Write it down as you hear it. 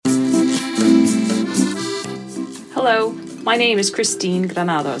Hello, my name is Christine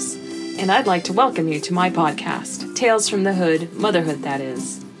Granados, and I'd like to welcome you to my podcast, Tales from the Hood, Motherhood That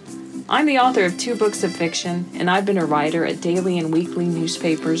Is. I'm the author of 2 books of fiction, and I've been a writer at daily and weekly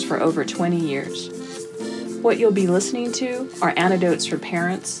newspapers for over 20 years. What you'll be listening to are anecdotes for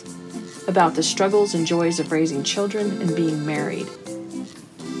parents about the struggles and joys of raising children and being married.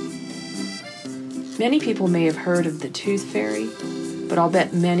 Many people may have heard of the Tooth Fairy, but I'll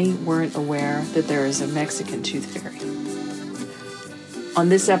bet many weren't aware that there is a Mexican Tooth Fairy. On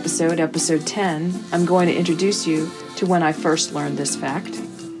this episode, episode 10, I'm going to introduce you to when I first learned this fact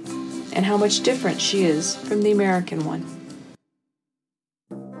and how much different she is from the American one.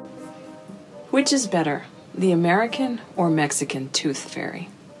 Which is better, the American or Mexican Tooth Fairy?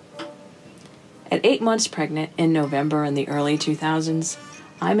 At 8 months pregnant in November in the early 2000s,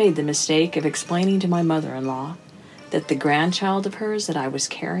 I made the mistake of explaining to my mother-in-law that the grandchild of hers that I was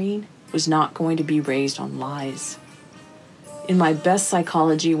carrying was not going to be raised on lies. In my best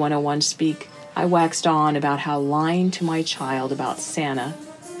Psychology 101 speak, I waxed on about how lying to my child about Santa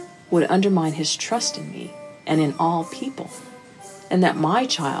would undermine his trust in me and in all people, and that my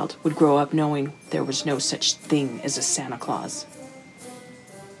child would grow up knowing there was no such thing as a Santa Claus.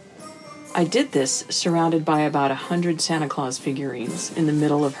 I did this surrounded by about 100 Santa Claus figurines in the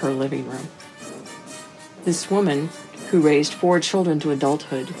middle of her living room. This woman, who raised 4 children to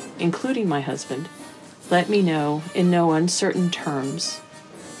adulthood, including my husband, let me know in no uncertain terms,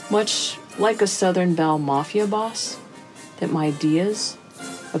 much like a Southern Belle Mafia boss, that my ideas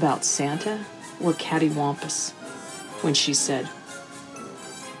about Santa were cattywampus when she said,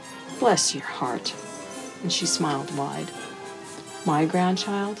 "Bless your heart," and she smiled wide. My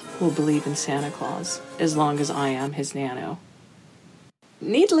grandchild will believe in Santa Claus as long as I am his nano.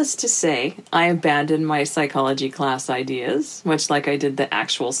 Needless to say, I abandoned my psychology class ideas, much like I did the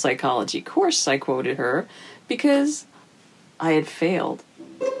actual psychology course I quoted her, because I had failed.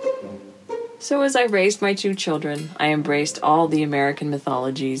 So as I raised my 2 children, I embraced all the American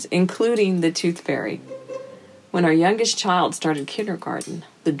mythologies, including the Tooth Fairy. When our youngest child started kindergarten,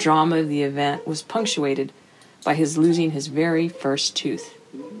 the drama of the event was punctuated by his losing his very first tooth,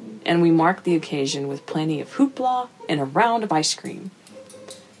 and we marked the occasion with plenty of hoopla and a round of ice cream.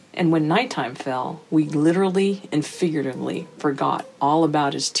 And when nighttime fell, we literally and figuratively forgot all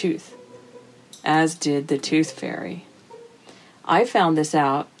about his tooth, as did the Tooth Fairy. I found this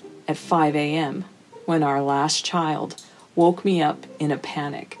out at 5 a.m. when our last child woke me up in a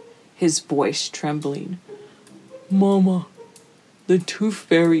panic, his voice trembling. "Mama, the Tooth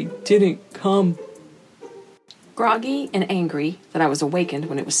Fairy didn't come." Groggy and angry that I was awakened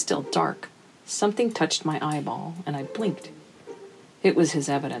when it was still dark, something touched my eyeball and I blinked. It was his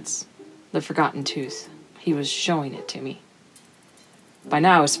evidence, the forgotten tooth. He was showing it to me. By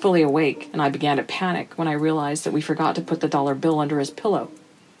now I was fully awake, and I began to panic when I realized that we forgot to put the dollar bill under his pillow.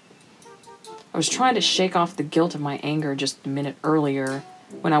 I was trying to shake off the guilt of my anger just a minute earlier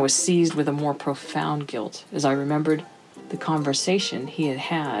when I was seized with a more profound guilt as I remembered the conversation he had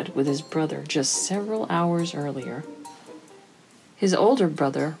had with his brother just several hours earlier. His older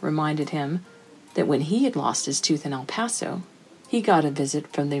brother reminded him that when he had lost his tooth in El Paso, he got a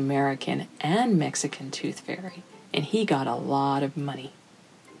visit from the American and Mexican Tooth Fairy, and he got a lot of money.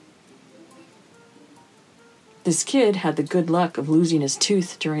 This kid had the good luck of losing his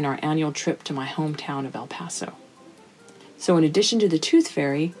tooth during our annual trip to my hometown of El Paso. So in addition to the Tooth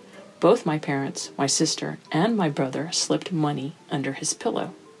Fairy, both my parents, my sister, and my brother slipped money under his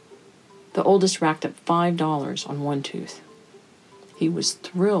pillow. The oldest racked up $5 on one tooth. He was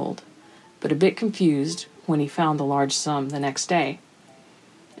thrilled, but a bit confused when he found the large sum the next day.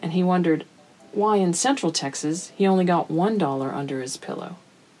 And he wondered why in Central Texas he only got $1 under his pillow.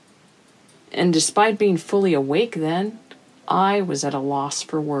 And despite being fully awake then, I was at a loss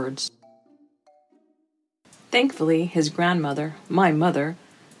for words. Thankfully, his grandmother, my mother,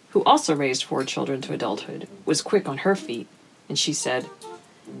 who also raised 4 children to adulthood, was quick on her feet, and she said,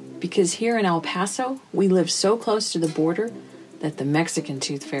 "Because here in El Paso, we live so close to the border that the Mexican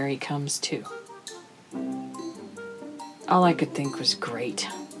Tooth Fairy comes too." All I could think was, great.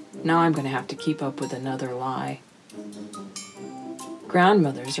 Now I'm going to have to keep up with another lie.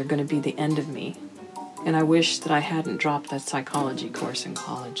 Grandmothers are going to be the end of me, and I wish that I hadn't dropped that psychology course in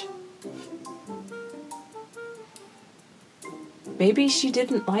college. "Maybe she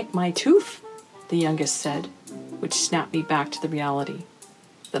didn't like my tooth," the youngest said, which snapped me back to the reality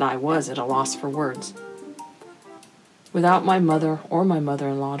that I was at a loss for words. Without my mother or my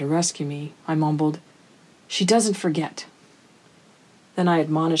mother-in-law to rescue me, I mumbled, "She doesn't forget." Then I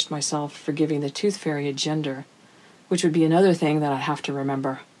admonished myself for giving the Tooth Fairy a gender, which would be another thing that I'd have to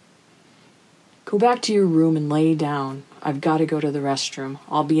remember. "Go back to your room and lay down. I've got to go to the restroom.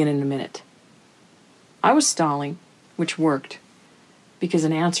 I'll be in a minute." I was stalling, which worked, because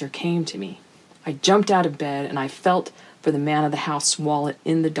an answer came to me. I jumped out of bed and I felt for the man of the house wallet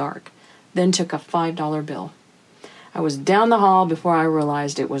in the dark, then took a $5 bill. I was down the hall before I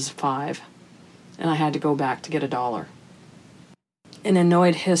realized it was $5, and I had to go back to get $1. An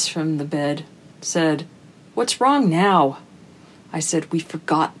annoyed hiss from the bed said, "What's wrong now?" I said, "We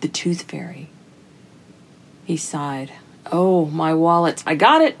forgot the tooth fairy." He sighed. "Oh, my wallet." "I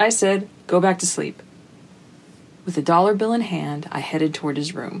got it," I said. "Go back to sleep." With a $1 bill in hand, I headed toward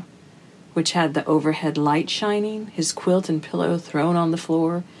his room, which had the overhead light shining, his quilt and pillow thrown on the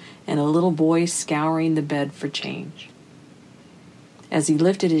floor, and a little boy scouring the bed for change. As he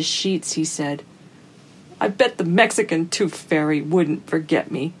lifted his sheets, he said, "I bet the Mexican tooth fairy wouldn't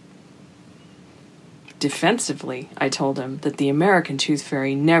forget me." Defensively, I told him that the American tooth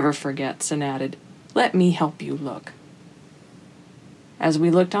fairy never forgets, and added, "Let me help you look." As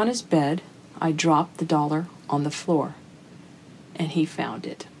we looked on his bed, I dropped the $1 on the floor, and he found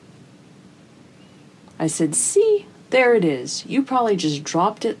it. I said, "See, there it is. You probably just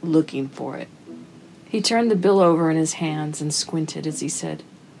dropped it looking for it." He turned the bill over in his hands and squinted as he said,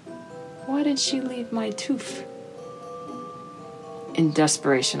 "Why did she leave my tooth?" In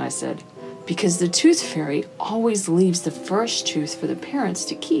desperation, I said, "Because the tooth fairy always leaves the first tooth for the parents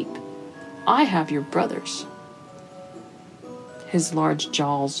to keep. I have your brother's." His large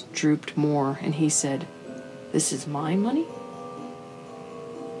jaws drooped more, and he said, "This is my money?"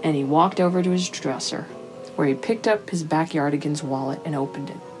 And he walked over to his dresser, where he picked up his backyardigan's wallet and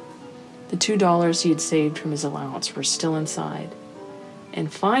opened it. The $2 he had saved from his allowance were still inside.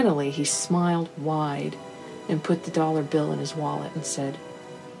 And finally he smiled wide and put the $1 bill in his wallet and said,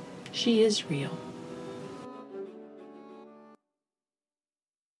 "She is real."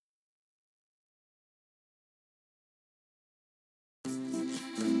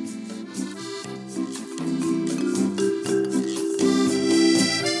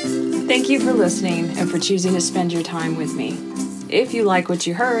 Thank you for listening and for choosing to spend your time with me. If you like what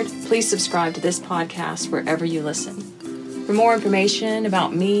you heard, please subscribe to this podcast wherever you listen. For more information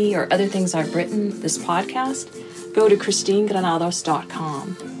about me or other things I've written this podcast, go to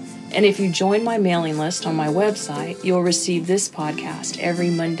ChristineGranados.com. And if you join my mailing list on my website, you'll receive this podcast every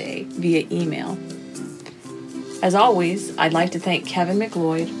Monday via email. As always, I'd like to thank Kevin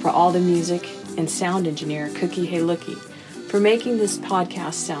McLeod for all the music and sound engineer Cookie Hey Lookie for making this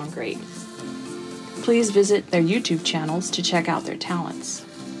podcast sound great. Please visit their YouTube channels to check out their talents.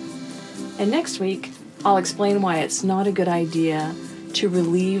 And next week, I'll explain why it's not a good idea to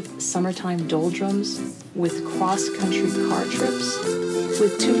relieve summertime doldrums with cross-country car trips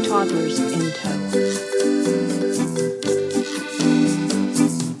with 2 toddlers in tow.